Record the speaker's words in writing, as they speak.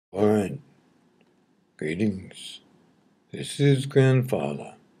Alright, greetings. This is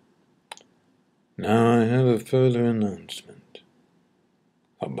Grandfather. Now I have a further announcement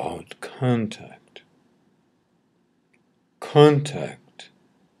about contact. Contact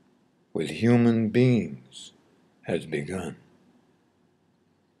with human beings has begun.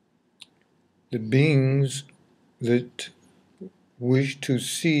 The beings that wish to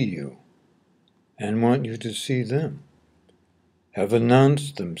see you and want you to see them have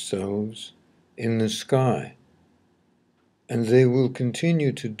announced themselves in the sky, and they will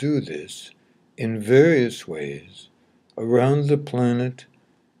continue to do this in various ways around the planet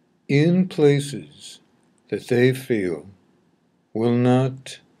in places that they feel will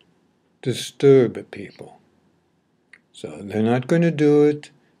not disturb people. So they're not going to do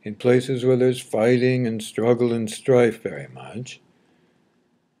it in places where there's fighting and struggle and strife very much,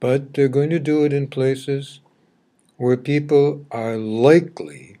 but they're going to do it in places where people are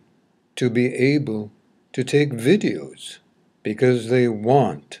likely to be able to take videos because they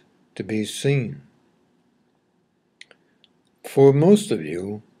want to be seen. For most of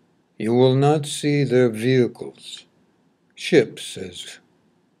you, you will not see their vehicles, ships as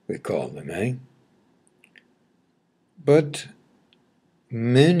we call them, eh? But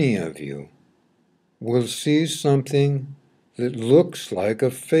many of you will see something that looks like a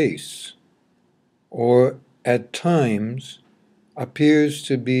face, or at times appears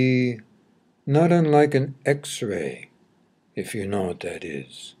to be not unlike an X-ray, if you know what that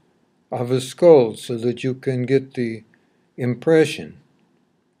is, of a skull, so that you can get the impression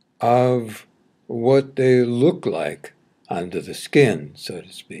of what they look like under the skin, so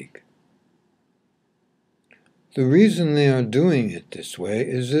to speak. The reason they are doing it this way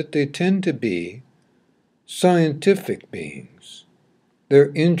is that they tend to be scientific beings.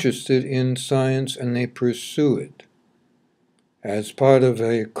 They're interested in science and they pursue it as part of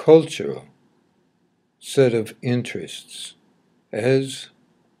a cultural set of interests, as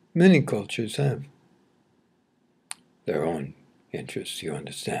many cultures have their own interests, you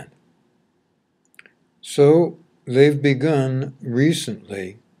understand. So they've begun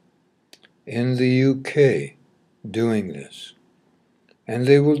recently in the UK doing this, and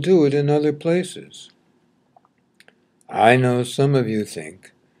they will do it in other places. I know some of you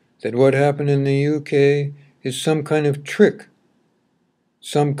think that what happened in the UK is some kind of trick,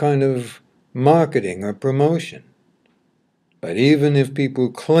 some kind of marketing or promotion. But even if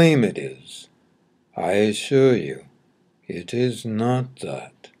people claim it is, I assure you, it is not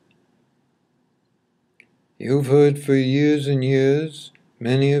that. You've heard for years and years,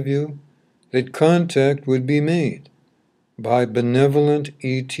 many of you, that contact would be made by benevolent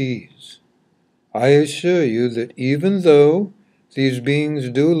ETs. I assure you that even though these beings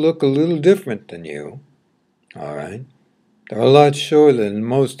do look a little different than you, all right, they're a lot shorter than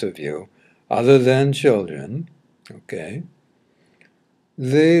most of you, other than children, okay,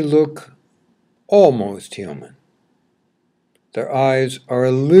 they look almost human. Their eyes are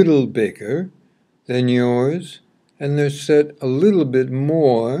a little bigger than yours, and they're set a little bit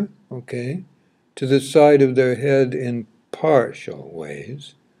more, okay, to the side of their head in partial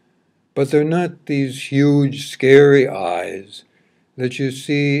ways. But they're not these huge, scary eyes that you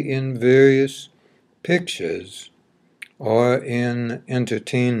see in various pictures or in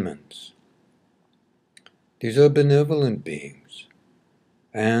entertainments. These are benevolent beings,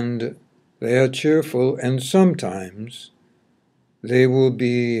 and they are cheerful, and sometimes they will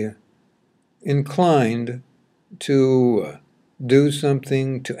be inclined to do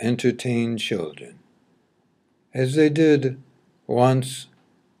something to entertain children, as they did once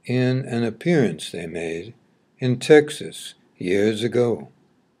in an appearance they made in Texas years ago.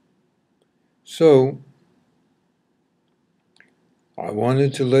 So, I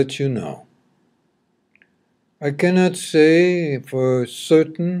wanted to let you know. I cannot say for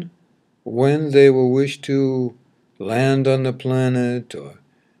certain when they will wish to land on the planet or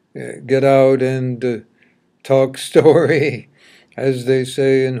get out and talk story, as they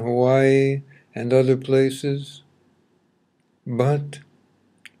say in Hawaii and other places, but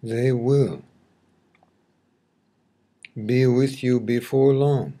they will be with you before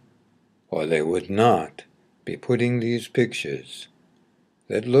long, or they would not be putting these pictures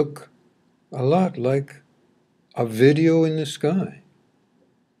that look a lot like a video in the sky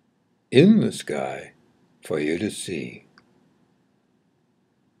for you to see.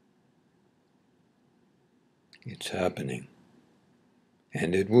 It's happening,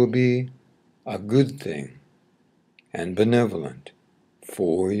 and it will be a good thing and benevolent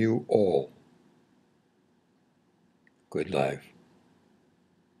for you all. Good life.